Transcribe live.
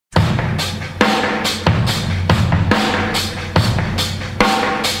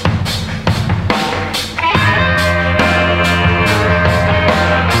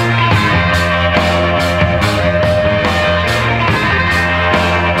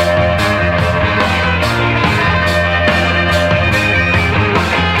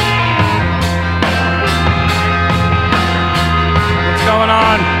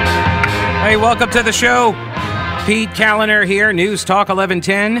welcome to the show. Pete Callender here, News Talk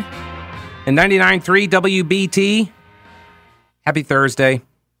 1110 and 99.3 WBT. Happy Thursday.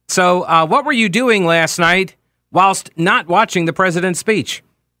 So, what were you doing last night whilst not watching the president's speech?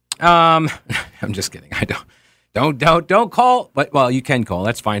 I'm just kidding. I don't call, but well, you can call.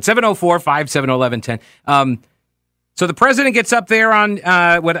 That's fine. 704-570-1110. So the president gets up there on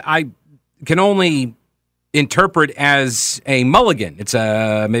what I can only interpret as a mulligan.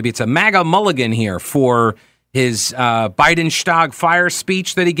 Maybe it's a MAGA mulligan here for his Bidenstag fire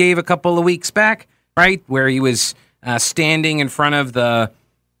speech that he gave a couple of weeks back, right? Where he was standing in front of the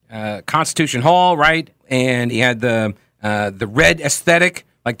Constitution Hall, right? And he had the red aesthetic,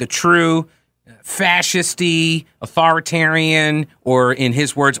 like the true fascisty, authoritarian, or in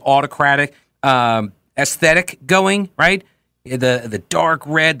his words, autocratic aesthetic going, right? The dark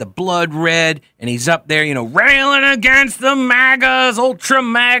red, the blood red, and he's up there, railing against the MAGAs, ultra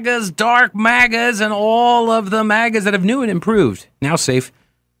MAGAs, dark MAGAs, and all of the MAGAs that have new and improved, now safe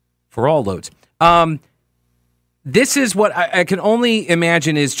for all loads. This is what I can only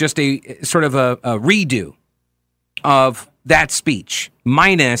imagine is just a sort of a redo of that speech,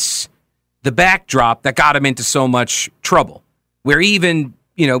 minus the backdrop that got him into so much trouble, where even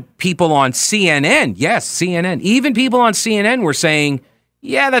people on CNN, yes, CNN, even people on CNN were saying,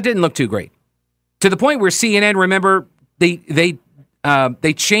 yeah, that didn't look too great. To the point where CNN, remember, they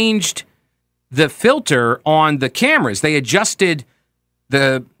changed the filter on the cameras. They adjusted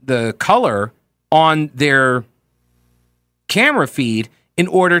the color on their camera feed in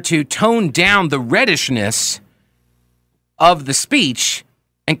order to tone down the reddishness of the speech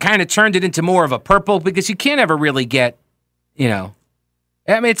and kind of turned it into more of a purple, because you can't ever really get, I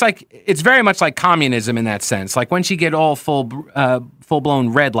mean, it's very much like communism in that sense. Like once you get all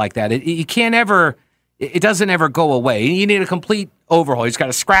full-blown red like that, it doesn't ever go away. You need a complete overhaul. You just got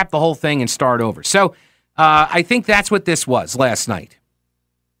to scrap the whole thing and start over. So I think that's what this was last night.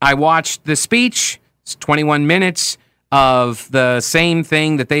 I watched the speech. It's 21 minutes of the same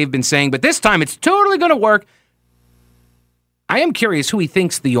thing that they've been saying, but this time it's totally going to work. I am curious who he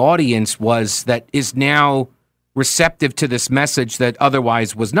thinks the audience was that is now receptive to this message that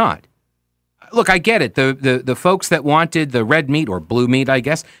otherwise was not. Look, I get it. The folks that wanted the red meat, or blue meat, I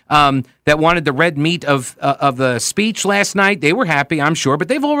guess, that wanted the red meat of the speech last night, they were happy, I'm sure, but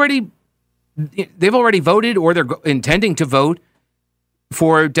they've already voted, or they're intending to vote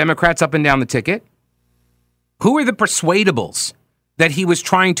for Democrats up and down the ticket. Who are the persuadables that he was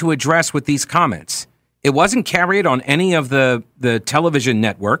trying to address with these comments? It wasn't carried on any of the television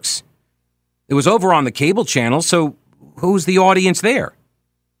networks. It was over on the cable channel, so who's the audience there,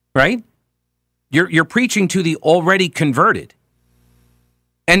 right? You're preaching to the already converted.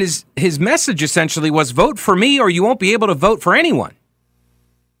 And his message essentially was, vote for me or you won't be able to vote for anyone,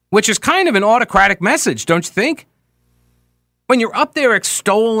 which is kind of an autocratic message, don't you think? When you're up there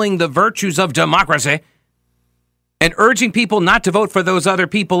extolling the virtues of democracy and urging people not to vote for those other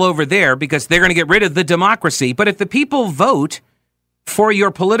people over there because they're going to get rid of the democracy. But if the people vote for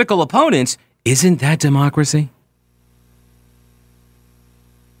your political opponents, isn't that democracy?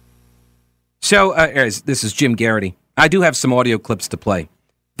 So, this is Jim Garrity. I do have some audio clips to play.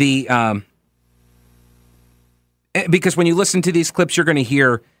 Because when you listen to these clips, you're going to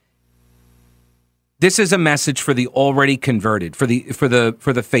hear this is a message for the already converted, for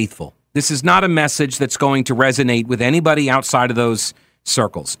the faithful. This is not a message that's going to resonate with anybody outside of those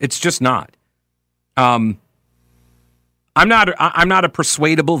circles. It's just not. I'm not a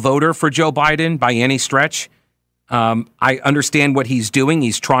persuadable voter for Joe Biden by any stretch. I understand what he's doing.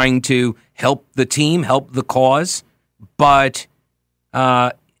 He's trying to help the team, help the cause, but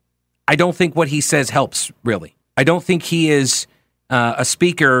I don't think what he says helps, really. I don't think he is a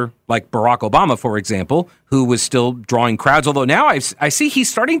speaker like Barack Obama, for example, who was still drawing crowds, although now I see he's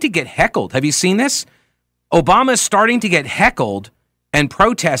starting to get heckled. Have you seen this? Obama is starting to get heckled and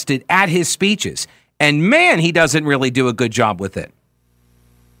protested at his speeches. And man, he doesn't really do a good job with it.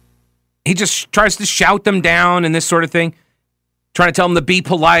 He just tries to shout them down and this sort of thing, trying to tell them to be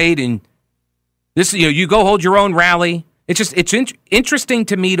polite and this, you go hold your own rally. It's interesting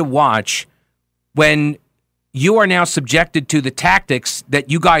to me to watch when you are now subjected to the tactics that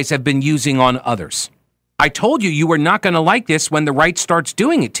you guys have been using on others. I told you were not going to like this when the right starts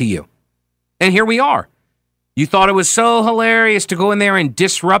doing it to you. And here we are. You thought it was so hilarious to go in there and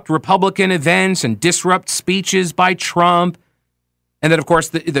disrupt Republican events and disrupt speeches by Trump. And then, of course,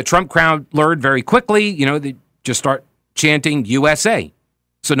 the Trump crowd learned very quickly, they just start chanting USA.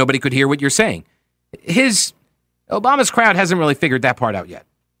 So nobody could hear what you're saying. Obama's crowd hasn't really figured that part out yet.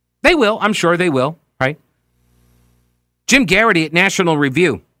 They will. I'm sure they will, right? Jim Garrity at National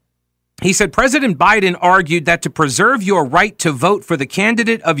Review He said President Biden argued that to preserve your right to vote for the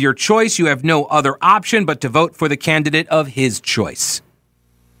candidate of your choice, you have no other option but to vote for the candidate of his choice.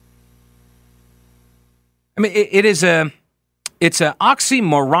 I mean, it's an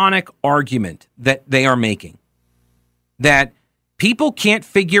oxymoronic argument that they are making, that people can't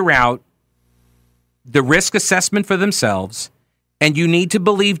figure out the risk assessment for themselves, and you need to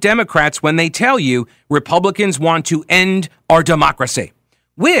believe Democrats when they tell you Republicans want to end our democracy,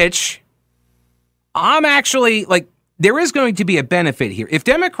 which I'm actually like, there is going to be a benefit here. If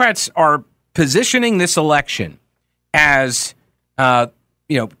Democrats are positioning this election as,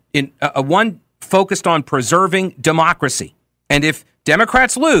 in a one focused on preserving democracy, and if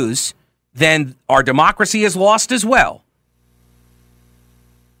Democrats lose, then our democracy is lost as well.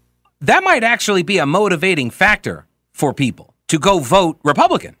 That might actually be a motivating factor for people to go vote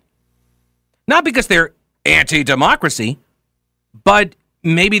Republican. Not because they're anti-democracy, but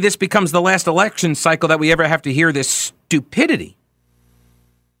maybe this becomes the last election cycle that we ever have to hear this stupidity.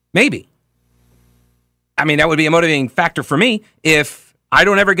 Maybe. I mean, that would be a motivating factor for me if I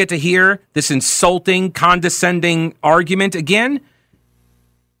don't ever get to hear this insulting, condescending argument again.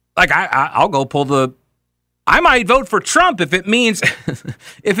 Like, I'll go pull the... I might vote for Trump if it means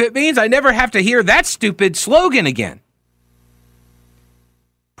I never have to hear that stupid slogan again.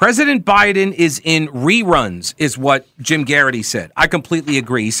 President Biden is in reruns, is what Jim Garrity said. I completely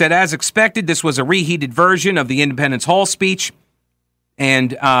agree. He said, as expected, this was a reheated version of the Independence Hall speech.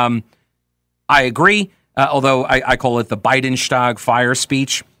 And I agree, although I call it the Bidenstag fire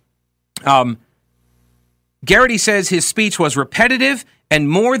speech. Garrity says his speech was repetitive and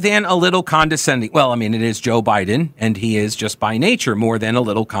more than a little condescending. Well, I mean, it is Joe Biden, and he is just by nature more than a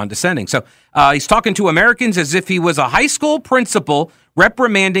little condescending. So he's talking to Americans as if he was a high school principal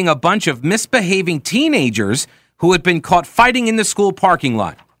reprimanding a bunch of misbehaving teenagers who had been caught fighting in the school parking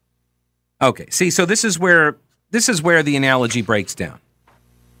lot. Okay, see, so this is where the analogy breaks down.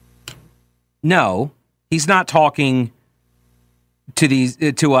 No, he's not talking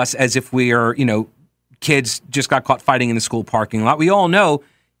to us as if we are, kids just got caught fighting in the school parking lot. We all know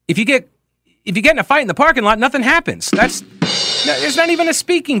if you get in a fight in the parking lot, nothing happens. There's not even a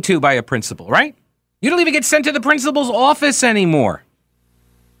speaking to by a principal, right? You don't even get sent to the principal's office anymore.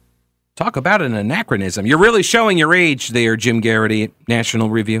 Talk about an anachronism. You're really showing your age there, Jim Garrity at National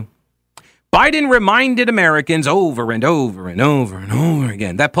Review. Biden reminded Americans over and over and over and over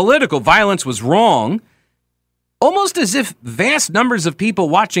again that political violence was wrong, almost as if vast numbers of people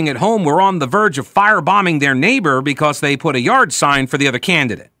watching at home were on the verge of firebombing their neighbor because they put a yard sign for the other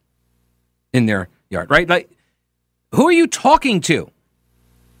candidate in their yard, right? Like, who are you talking to?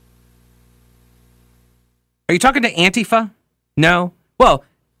 Are you talking to Antifa? No. Well,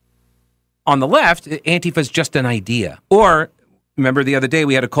 on the left, Antifa is just an idea. Or, remember the other day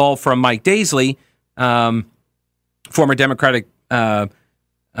we had a call from Mike Daisley, former Democratic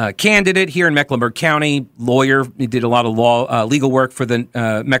candidate here in Mecklenburg County, lawyer. He did a lot of legal work for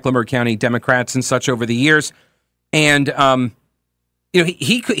the Mecklenburg County Democrats and such over the years. And,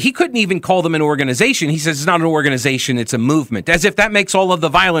 he couldn't even call them an organization. He says it's not an organization, it's a movement, as if that makes all of the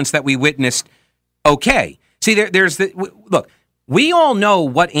violence that we witnessed okay. See, look, we all know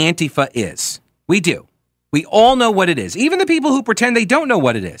what Antifa is. We do. We all know what it is. Even the people who pretend they don't know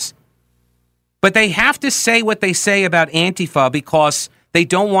what it is. But they have to say what they say about Antifa because they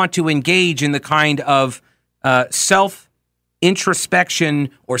don't want to engage in the kind of self-introspection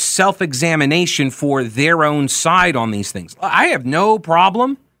or self-examination for their own side on these things. I have no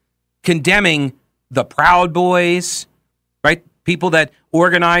problem condemning the Proud Boys, right? People that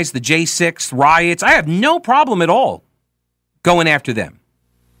organized the J6 riots. I have no problem at all going after them.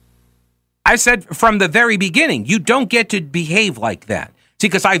 I said from the very beginning, you don't get to behave like that. See,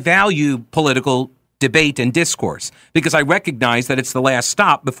 because I value political debate and discourse, because I recognize that it's the last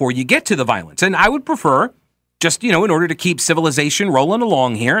stop before you get to the violence. And I would prefer, just, in order to keep civilization rolling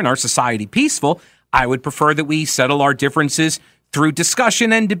along here and our society peaceful, I would prefer that we settle our differences through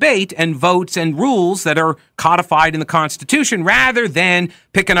discussion and debate and votes and rules that are codified in the Constitution rather than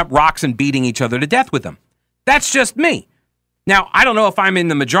picking up rocks and beating each other to death with them. That's just me. Now, I don't know if I'm in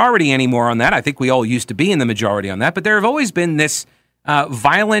the majority anymore on that. I think we all used to be in the majority on that, but there have always been this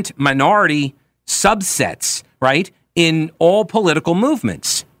violent minority subsets, right, in all political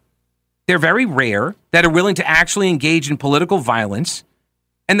movements. They're very rare that are willing to actually engage in political violence.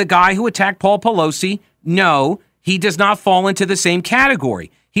 And the guy who attacked Paul Pelosi, no, he does not fall into the same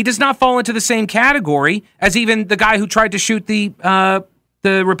category. He does not fall into the same category as even the guy who tried to shoot the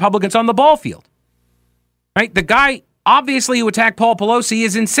Republicans on the ball field. Right? The guy, obviously, who attacked Paul Pelosi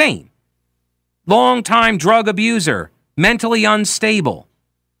is insane. Long-time drug abuser, mentally unstable.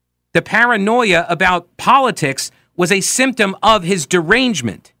 The paranoia about politics was a symptom of his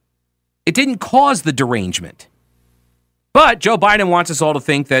derangement. It didn't cause the derangement. But Joe Biden wants us all to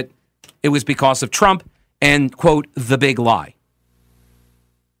think that it was because of Trump and, quote, the big lie.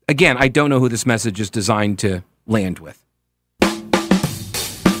 Again, I don't know who this message is designed to land with.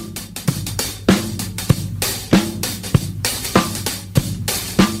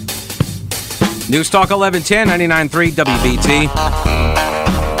 News Talk 1110, 99.3 WBT.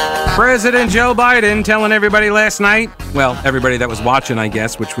 President Joe Biden telling everybody last night, well, everybody that was watching, I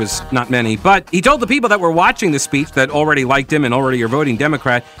guess, which was not many, but he told the people that were watching the speech that already liked him and already are voting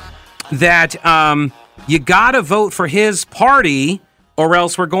Democrat that you got to vote for his party or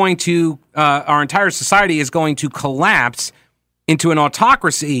else we're going to, our entire society is going to collapse into an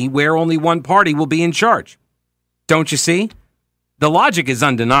autocracy where only one party will be in charge. Don't you see? The logic is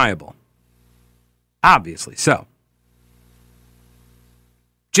undeniable. Obviously so.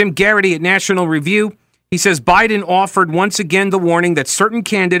 Jim Garrity at National Review, he says Biden offered once again the warning that certain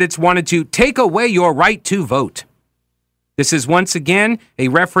candidates wanted to take away your right to vote. This is once again a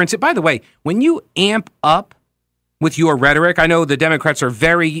reference. By the way, when you amp up with your rhetoric, I know the Democrats are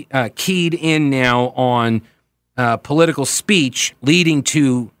very keyed in now on political speech leading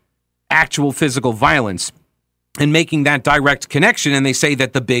to actual physical violence and making that direct connection. And they say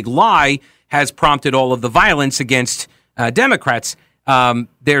that the big lie has prompted all of the violence against Democrats.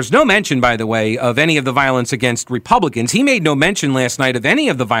 There's no mention, by the way, of any of the violence against Republicans. He made no mention last night of any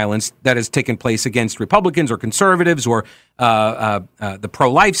of the violence that has taken place against Republicans or conservatives or the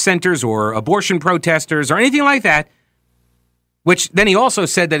pro-life centers or abortion protesters or anything like that, which then he also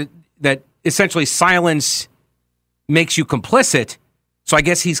said that essentially silence makes you complicit. So I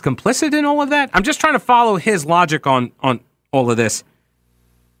guess he's complicit in all of that. I'm just trying to follow his logic on all of this.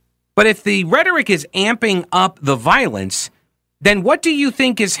 But if the rhetoric is amping up the violence, then what do you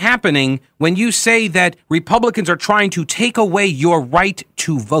think is happening when you say that Republicans are trying to take away your right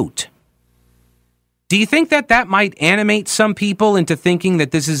to vote? Do you think that might animate some people into thinking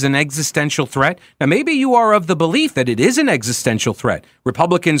that this is an existential threat? Now, maybe you are of the belief that it is an existential threat.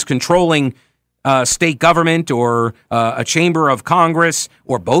 Republicans controlling state government or a chamber of Congress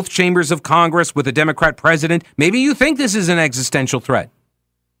or both chambers of Congress with a Democrat president. Maybe you think this is an existential threat.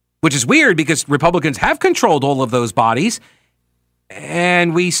 Which is weird because Republicans have controlled all of those bodies,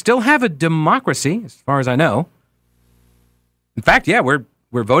 and we still have a democracy, as far as I know. In fact, yeah, we're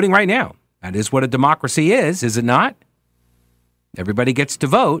voting right now. That is what a democracy is it not? Everybody gets to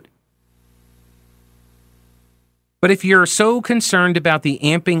vote. But if you're so concerned about the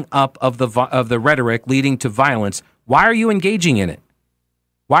amping up of the rhetoric leading to violence, why are you engaging in it?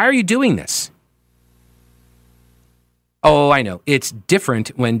 Why are you doing this? Oh, I know. It's different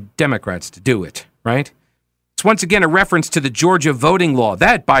when Democrats do it, right? It's once again a reference to the Georgia voting law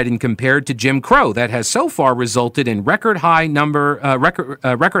that Biden compared to Jim Crow that has so far resulted in record high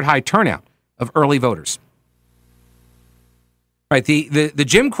turnout of early voters. Right, the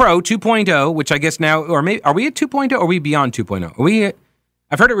Jim Crow 2.0, which I guess now, or maybe, are we at 2.0 or are we beyond 2.0?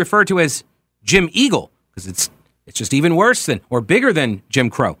 I've heard it referred to as Jim Eagle because it's just even worse than or bigger than Jim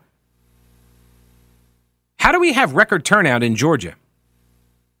Crow. How do we have record turnout in Georgia?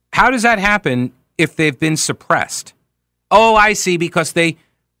 How does that happen if they've been suppressed? Oh, I see, because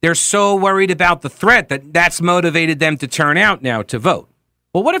they're so worried about the threat that's motivated them to turn out now to vote.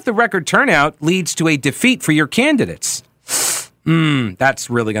 Well, what if the record turnout leads to a defeat for your candidates?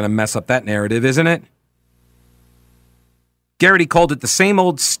 That's really going to mess up that narrative, isn't it? Garrity called it the same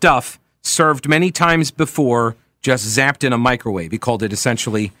old stuff served many times before, just zapped in a microwave. He called it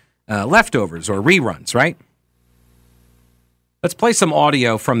essentially leftovers or reruns, right? Let's play some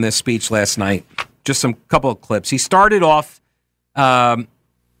audio from this speech last night. Just some couple of clips. He started off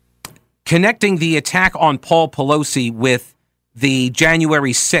connecting the attack on Paul Pelosi with the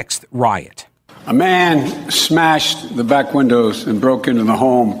January 6th riot. A man smashed the back windows and broke into the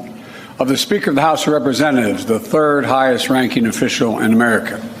home of the Speaker of the House of Representatives, the third highest ranking official in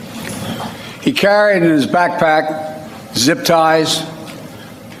America. He carried in his backpack zip ties,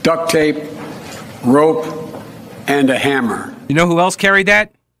 duct tape, rope, and a hammer. You know who else carried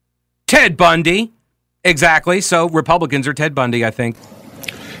that? Ted Bundy. Exactly. So Republicans are Ted Bundy, I think.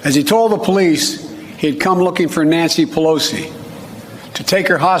 As he told the police, he had come looking for Nancy Pelosi to take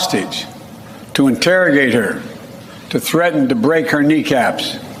her hostage, to interrogate her, to threaten to break her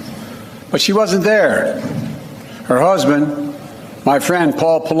kneecaps. But she wasn't there. Her husband, my friend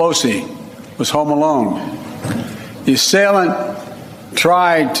Paul Pelosi, was home alone. The assailant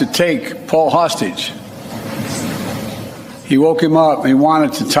tried to take Paul hostage. He woke him up. He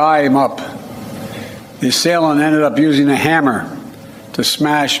wanted to tie him up. The assailant ended up using a hammer to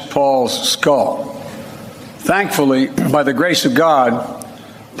smash Paul's skull. Thankfully, by the grace of God,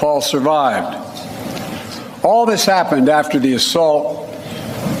 Paul survived. All this happened after the assault,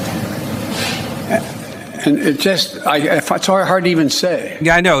 and it's hard to even say.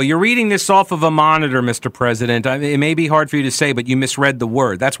 Yeah, I know. You're reading this off of a monitor, Mr. President. It may be hard for you to say, but you misread the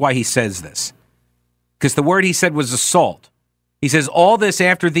word. That's why he says this. Because the word he said was assault. He says all this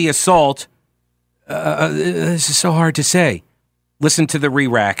after the assault. This is so hard to say. Listen to the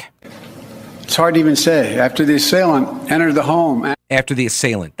re-rack. It's hard to even say. After the assailant entered the home. After the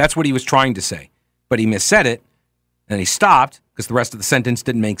assailant. That's what he was trying to say. But he missaid it, and he stopped because the rest of the sentence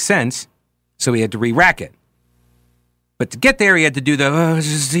didn't make sense, so he had to re-rack it. But to get there, he had to do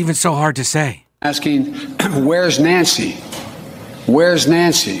it's even so hard to say. Asking, where's Nancy? Where's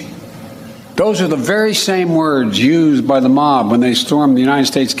Nancy? Those are the very same words used by the mob when they stormed the United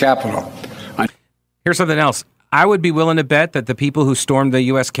States Capitol. Here's something else. I would be willing to bet that the people who stormed the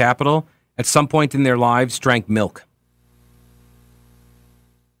U.S. Capitol at some point in their lives drank milk.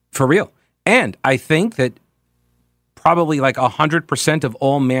 For real. And I think that probably like 100% of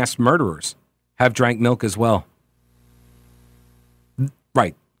all mass murderers have drank milk as well.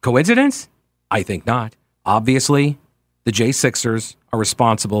 Right. Coincidence? I think not. Obviously, the J6ers are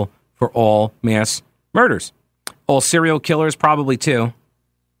responsible for all mass murders. All serial killers probably too.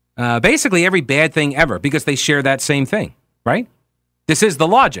 Basically every bad thing ever because they share that same thing, right? This is the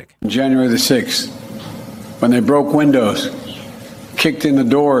logic. January the 6th, when they broke windows, kicked in the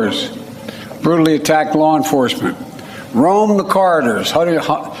doors, brutally attacked law enforcement, roamed the corridors,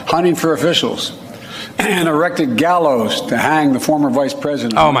 hunting for officials, and erected gallows to hang the former vice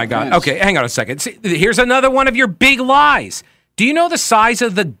president. Oh, my God. Okay, hang on a second. See, here's another one of your big lies. Do you know the size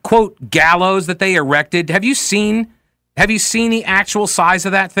of the, quote, gallows that they erected? Have you seen the actual size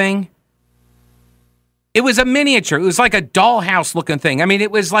of that thing? It was a miniature. It was like a dollhouse-looking thing. I mean,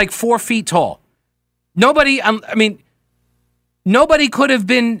 it was like 4 feet tall. Nobody could have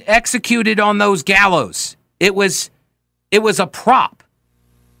been executed on those gallows. It was a prop.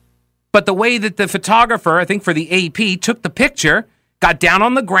 But the way that the photographer, I think for the AP, took the picture, got down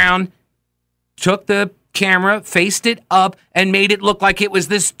on the ground, took the camera, faced it up, and made it look like it was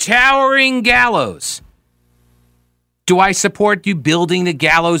this towering gallows. Do I support you building the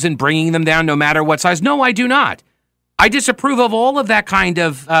gallows and bringing them down no matter what size? No, I do not. I disapprove of all of that kind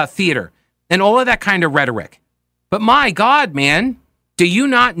of theater and all of that kind of rhetoric. But my God, man, do you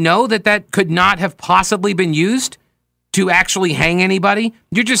not know that could not have possibly been used to actually hang anybody?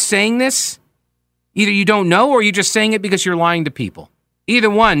 You're just saying this? Either you don't know or you're just saying it because you're lying to people. Either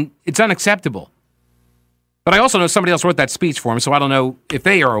one, it's unacceptable. But I also know somebody else wrote that speech for him, so I don't know if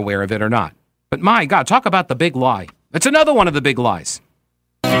they are aware of it or not. But my God, talk about the big lie. It's another one of the big lies.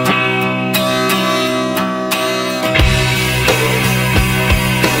 All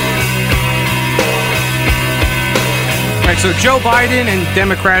right, so Joe Biden and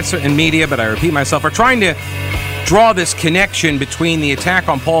Democrats and media, but I repeat myself, are trying to draw this connection between the attack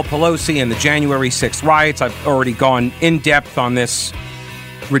on Paul Pelosi and the January 6th riots. I've already gone in depth on this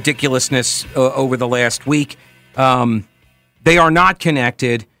ridiculousness over the last week. They are not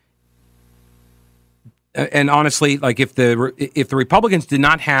connected. And honestly, like if the Republicans did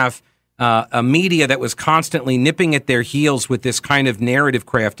not have a media that was constantly nipping at their heels with this kind of narrative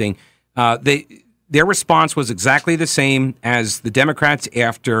crafting, their response was exactly the same as the Democrats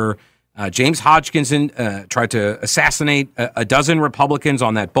after James Hodgkinson tried to assassinate a dozen Republicans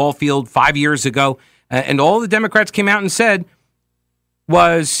on that ball field 5 years ago. And all the Democrats came out and said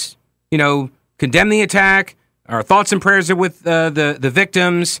was, condemn the attack. Our thoughts and prayers are with the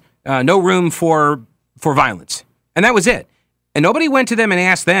victims. No room for violence. And that was it. And nobody went to them and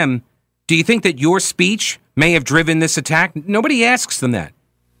asked them, do you think that your speech may have driven this attack? Nobody asks them that.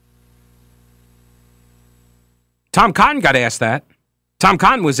 Tom Cotton got asked that. Tom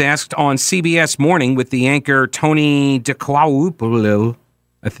Cotton was asked on CBS Morning with the anchor Tony Dokuaupulu,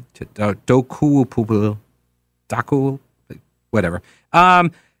 whatever.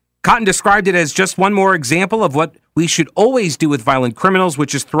 Cotton described it as just one more example of what we should always do with violent criminals,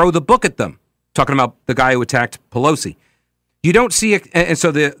 which is throw the book at them. Talking about the guy who attacked Pelosi. You don't see it, and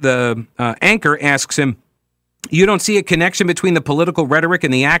so the anchor asks him, you don't see a connection between the political rhetoric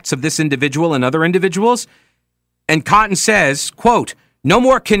and the acts of this individual and other individuals? And Cotton says, quote, no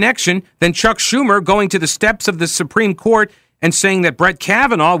more connection than Chuck Schumer going to the steps of the Supreme Court and saying that Brett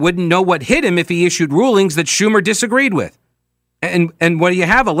Kavanaugh wouldn't know what hit him if he issued rulings that Schumer disagreed with. And when you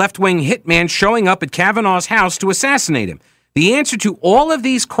have a left-wing hitman showing up at Kavanaugh's house to assassinate him. The answer to all of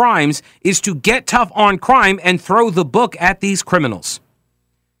these crimes is to get tough on crime and throw the book at these criminals.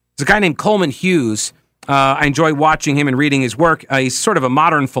 There's a guy named Coleman Hughes I enjoy watching him and reading his work. He's sort of a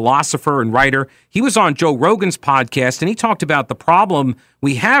modern philosopher and writer. He was on Joe Rogan's podcast, and he talked about the problem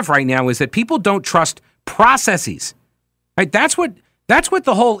we have right now is that people don't trust processes. Right? That's what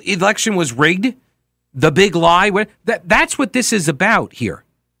the whole election was rigged. The big lie. That's what this is about here.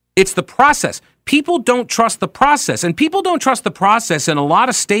 It's the process. People don't trust the process, and people don't trust the process in a lot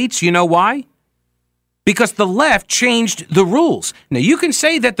of states. You know why? Because the left changed the rules. Now, you can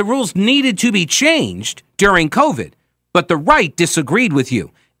say that the rules needed to be changed during COVID, but the right disagreed with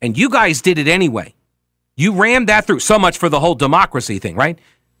you, and you guys did it anyway. You rammed that through. So much for the whole democracy thing, right?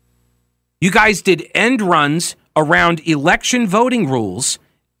 You guys did end runs around election voting rules,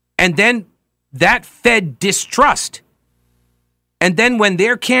 and then that fed distrust. And then when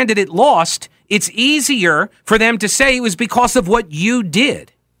their candidate lost, it's easier for them to say it was because of what you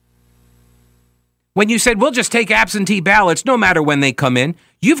did. When you said, we'll just take absentee ballots no matter when they come in,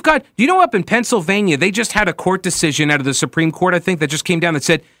 do you know up in Pennsylvania, they just had a court decision out of the Supreme Court, I think, that just came down that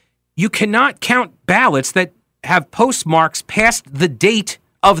said, you cannot count ballots that have postmarks past the date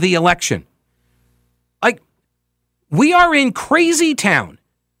of the election. Like, we are in crazy town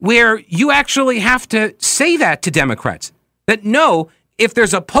where you actually have to say that to Democrats. That no, if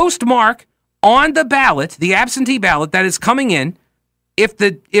there's a postmark on the ballot, the absentee ballot that is coming in, if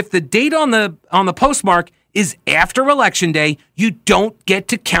the date on the postmark is after Election Day, you don't get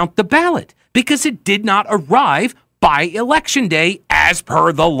to count the ballot because it did not arrive by Election Day as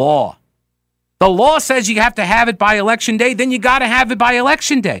per the law. The law says you have to have it by Election Day, then you got to have it by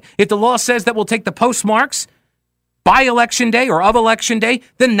Election Day. If the law says that we'll take the postmarks by Election Day or of Election Day,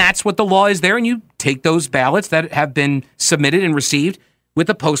 then that's what the law is there, and you take those ballots that have been submitted and received with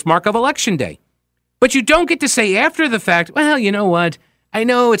the postmark of Election Day. But you don't get to say after the fact, well, you know what? I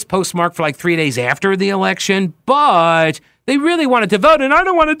know it's postmarked for like 3 days after the election, but they really wanted to vote, and I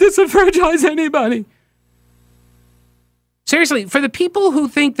don't want to disenfranchise anybody. Seriously, for the people who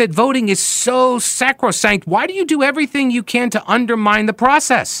think that voting is so sacrosanct, why do you do everything you can to undermine the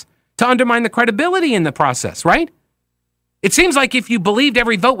process, to undermine the credibility in the process, right? It seems like if you believed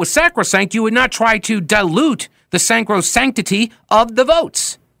every vote was sacrosanct, you would not try to dilute the sacrosanctity of the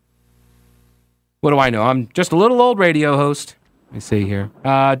votes. What do I know? I'm just a little old radio host. Let me see here.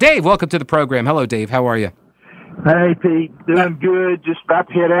 Dave, welcome to the program. Hello, Dave. How are you? Hey, Pete. Doing good. Just about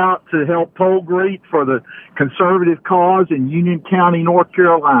to head out to help poll greet for the conservative cause in Union County, North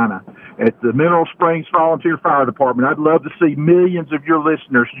Carolina at the Mineral Springs Volunteer Fire Department. I'd love to see millions of your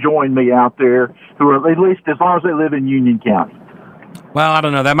listeners join me out there who are at least as long as they live in Union County. Well, I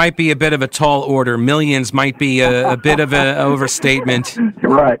don't know. That might be a bit of a tall order. Millions might be a bit of an overstatement.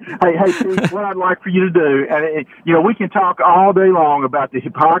 Right. Hey, Pete, what I'd like for you to do, and we can talk all day long about the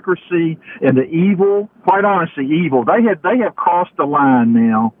hypocrisy and the evil. Quite honestly, evil. They have crossed the line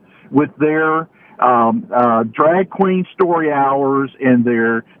now with their drag queen story hours and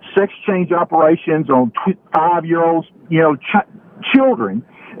their sex change operations on 5-year-olds, children.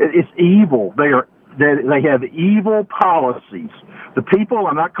 It's evil. They have evil policies. The people,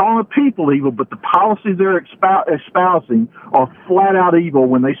 I'm not calling the people evil, but the policies they're espousing are flat out evil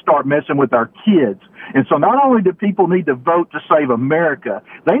when they start messing with our kids. And so not only do people need to vote to save America,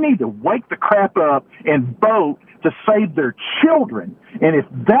 they need to wake the crap up and vote to save their children. And if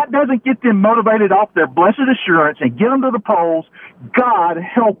that doesn't get them motivated off their blessed assurance and get them to the polls, God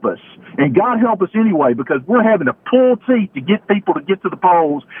help us. And God help us anyway, because we're having to pull teeth to get people to get to the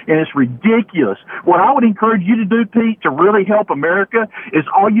polls, and it's ridiculous. What I would encourage you to do, Pete, to really help America is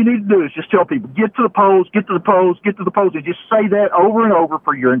all you need to do is just tell people, get to the polls, get to the polls, get to the polls, and just say that over and over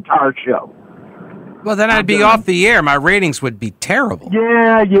for your entire show. Well, then I'd be off the air. My ratings would be terrible.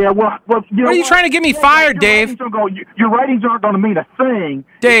 Yeah. Well, what are you trying to get me fired, Dave? Your ratings aren't going to mean a thing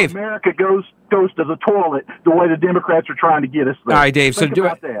Dave. if America goes to the toilet the way the Democrats are trying to get us there. All right, Dave. Think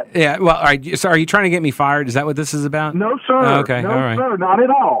about that. Yeah, well, all right. So are you trying to get me fired? Is that what this is about? No, sir. Oh, okay, no, all right. sir, not at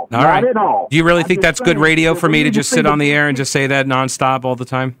all. Not at all. Do you really think that's good radio for me to just sit on the air and just say that nonstop all the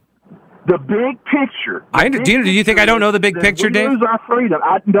time? The big picture. Do you think I don't know the big picture, Dave? We lose our freedom.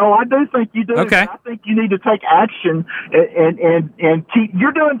 I do think you do. Okay. I think you need to take action and keep.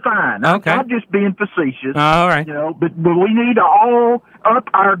 You're doing fine. Okay. I'm just being facetious. All right. But we need to all up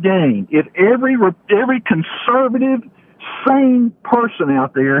our game. If every conservative, sane person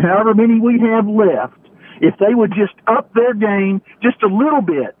out there, however many we have left, if they would just up their game just a little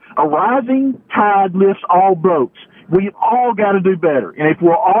bit, a rising tide lifts all boats. We've all got to do better. And if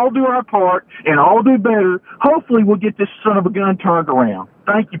we'll all do our part and all do better, hopefully we'll get this son of a gun turned around.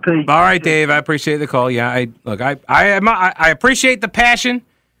 Thank you, Pete. All right, Dave. I appreciate the call. Yeah, I appreciate the passion.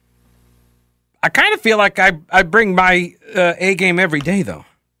 I kind of feel like I bring my A game every day, though.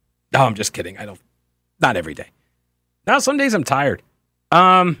 No, I'm just kidding. I don't. Not every day. Now, some days I'm tired.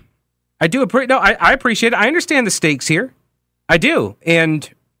 I appreciate it. I understand the stakes here. I do. And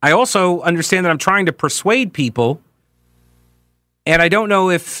I also understand that I'm trying to persuade people. And I don't know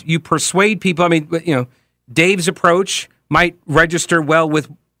if you persuade people. I mean, Dave's approach might register well with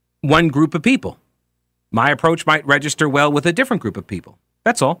one group of people. My approach might register well with a different group of people.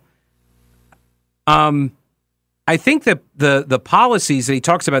 That's all. I think that the policies that he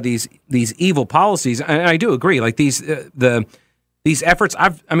talks about, these evil policies, and I do agree, like these efforts,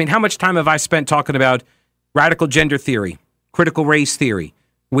 how much time have I spent talking about radical gender theory, critical race theory,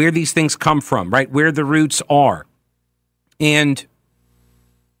 where these things come from, right? Where the roots are. And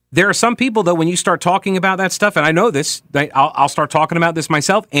there are some people, though, when you start talking about that stuff, and I know this, I'll start talking about this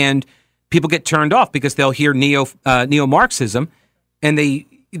myself, and people get turned off because they'll hear neo-Marxism, and they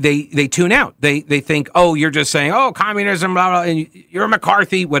tune out. They think, oh, you're just saying, oh, communism, blah, blah, and you're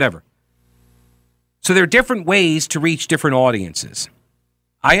McCarthy, whatever. So there are different ways to reach different audiences.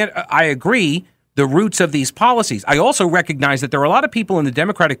 I agree, the roots of these policies. I also recognize that there are a lot of people in the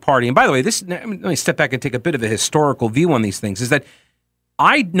Democratic Party, and by the way, let me step back and take a bit of a historical view on these things, is that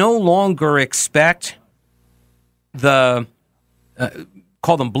I no longer expect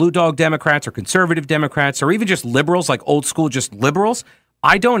call them blue dog Democrats or conservative Democrats or even just liberals, like old school, just liberals.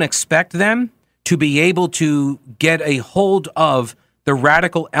 I don't expect them to be able to get a hold of the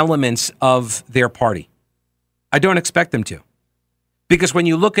radical elements of their party. I don't expect them to. Because when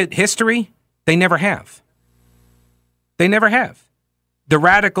you look at history, they never have. They never have. The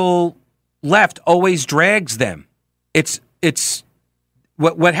radical left always drags them. It's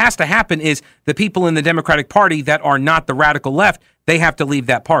what has to happen is the people in the Democratic Party that are not the radical left, they have to leave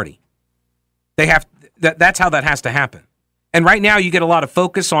that party. That's how that has to happen. And right now you get a lot of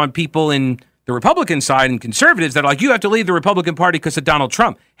focus on people in the Republican side and conservatives that are like, you have to leave the Republican Party because of Donald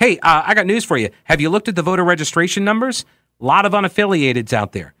Trump. Hey, I got news for you. Have you looked at the voter registration numbers? A lot of unaffiliateds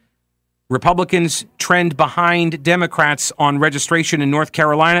out there. Republicans trend behind Democrats on registration in North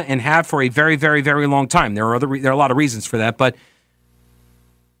Carolina and have for a very, very, very long time. There are a lot of reasons for that, but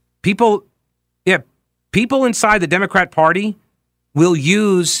people inside the Democrat Party will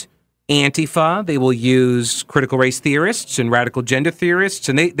use Antifa, they will use critical race theorists and radical gender theorists,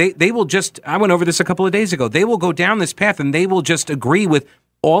 and they will just, I went over this a couple of days ago, they will go down this path and they will just agree with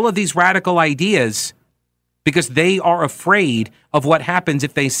all of these radical ideas because they are afraid of what happens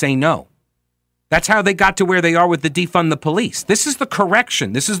if they say no. That's how they got to where they are with the defund the police. This is the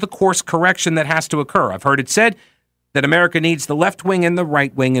correction. This is the course correction that has to occur. I've heard it said that America needs the left wing and the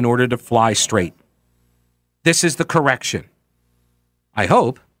right wing in order to fly straight. This is the correction. I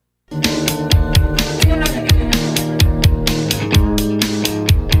hope. Oh.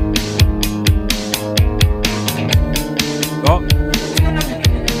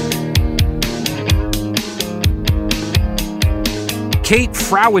 Kate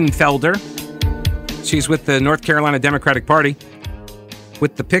Frauenfelder, she's with the North Carolina Democratic Party,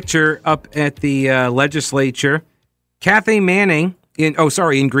 with the picture up at the legislature. Kathy Manning, in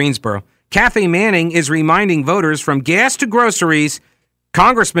Greensboro. Kathy Manning is reminding voters from gas to groceries,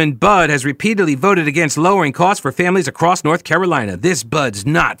 Congressman Bud has repeatedly voted against lowering costs for families across North Carolina. This Bud's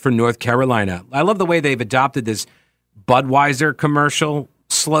not for North Carolina. I love the way they've adopted this Budweiser commercial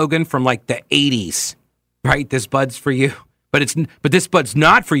slogan from like the 80s, right? This Bud's for you, but this Bud's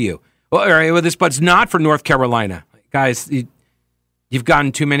not for you. Well, this Bud's not for North Carolina. Guys, you've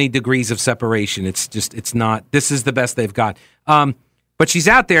gotten too many degrees of separation. It's not. This is the best they've got. But she's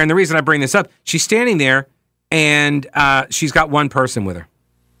out there, and the reason I bring this up, she's standing there, and she's got one person with her.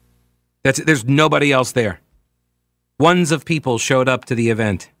 There's nobody else there. Ones of people showed up to the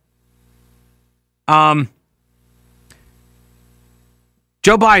event. Joe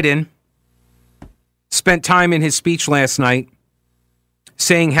Biden spent time in his speech last night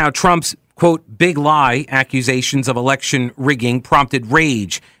saying how Trump's, quote, big lie accusations of election rigging prompted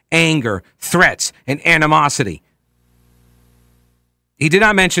rage, anger, threats, and animosity. He did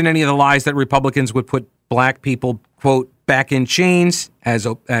not mention any of the lies that Republicans would put black people, quote, back in chains, as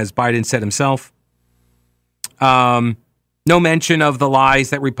Biden said himself. No mention of the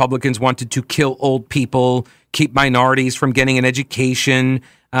lies that Republicans wanted to kill old people, keep minorities from getting an education,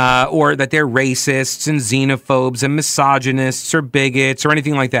 or that they're racists and xenophobes and misogynists or bigots or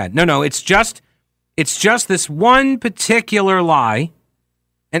anything like that. No, it's just this one particular lie,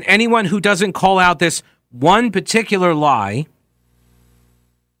 and anyone who doesn't call out this one particular lie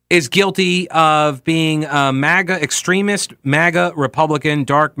is guilty of being a MAGA extremist, MAGA Republican,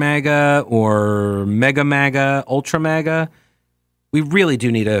 dark MAGA, or mega MAGA, ultra MAGA. We really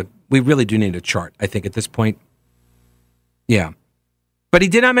do need a chart, I think, at this point. Yeah. But he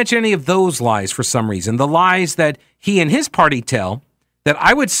did not mention any of those lies for some reason. The lies that he and his party tell that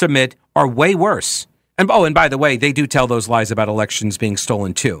I would submit are way worse. And by the way, they do tell those lies about elections being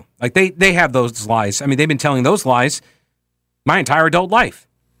stolen too. Like they have those lies. I mean, they've been telling those lies my entire adult life.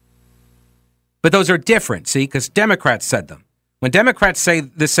 But those are different, see, because Democrats said them. When Democrats say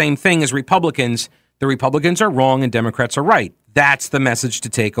the same thing as Republicans, the Republicans are wrong and Democrats are right. That's the message to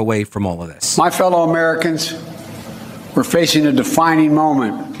take away from all of this. My fellow Americans, we're facing a defining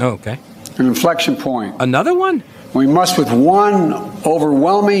moment. Oh, okay. An inflection point. Another one? We must, with one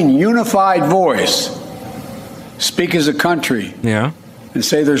overwhelming, unified voice, speak as a country. Yeah. And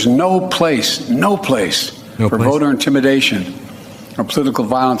say there's no place for voter intimidation or political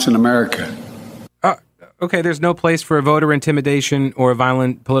violence in America. Okay, there's no place for voter intimidation or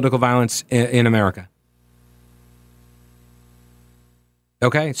political violence in America.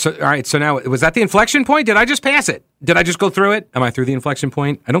 Okay, so all right, so now, was that the inflection point? Did I just pass it? Did I just go through it? Am I through the inflection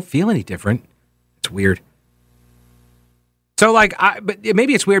point? I don't feel any different. It's weird. So, but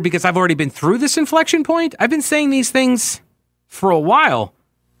maybe it's weird because I've already been through this inflection point. I've been saying these things for a while.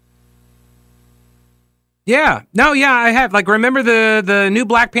 Yeah. No, yeah, I have. Like, remember the new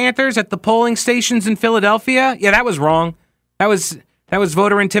Black Panthers at the polling stations in Philadelphia? Yeah, that was wrong. That was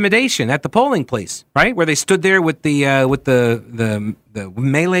voter intimidation at the polling place, right? Where they stood there with the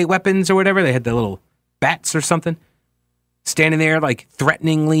melee weapons or whatever. They had the little bats or something, standing there like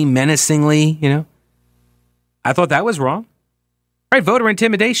threateningly, menacingly, you know. I thought that was wrong. Right, voter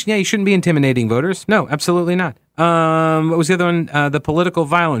intimidation. Yeah, you shouldn't be intimidating voters. No, absolutely not. What was the other one? The political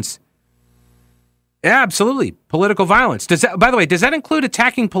violence. Yeah, absolutely. Political violence. By the way, does that include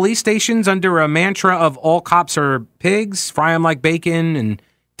attacking police stations under a mantra of all cops are pigs, fry them like bacon, and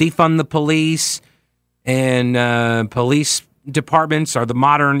defund the police, and police departments are the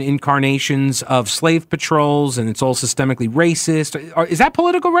modern incarnations of slave patrols, and it's all systemically racist? Is that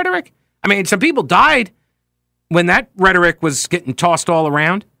political rhetoric? I mean, some people died when that rhetoric was getting tossed all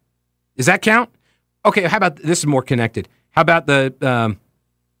around. Does that count? Okay, how about, this is more connected. How about the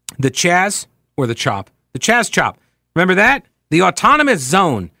Chaz? Or the CHOP. The Chaz CHOP. Remember that? The autonomous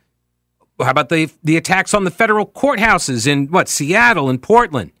zone. How about the attacks on the federal courthouses in, Seattle and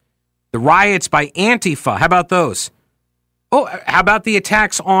Portland? The riots by Antifa. How about those? Oh, how about the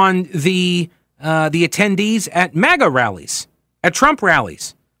attacks on the attendees at MAGA rallies, at Trump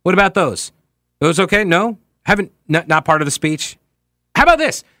rallies? What about those? Those okay? No? Not part of the speech? How about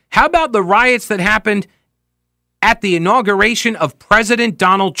this? How about the riots that happened at the inauguration of President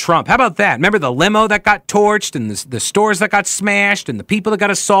Donald Trump? How about that? Remember the limo that got torched and the stores that got smashed and the people that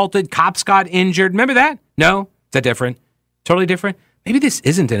got assaulted, cops got injured? Remember that? No? Is that different? Totally different? Maybe this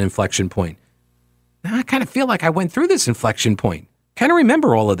isn't an inflection point. Now, I kind of feel like I went through this inflection point. Kind of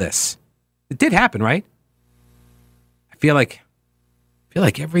remember all of this. It did happen, right? I feel like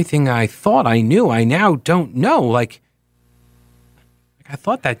everything I thought I knew, I now don't know. Like I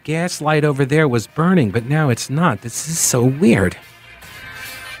thought that gas light over there was burning, but now it's not. This is so weird.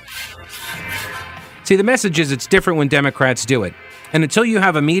 See, the message is it's different when Democrats do it. And until you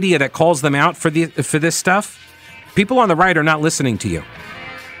have a media that calls them out for this stuff, people on the right are not listening to you.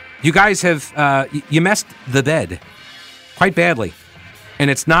 You guys have, you messed the bed quite badly. And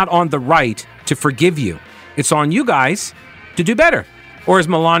it's not on the right to forgive you. It's on you guys to do better. Or as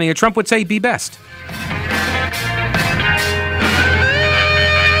Melania Trump would say, be best.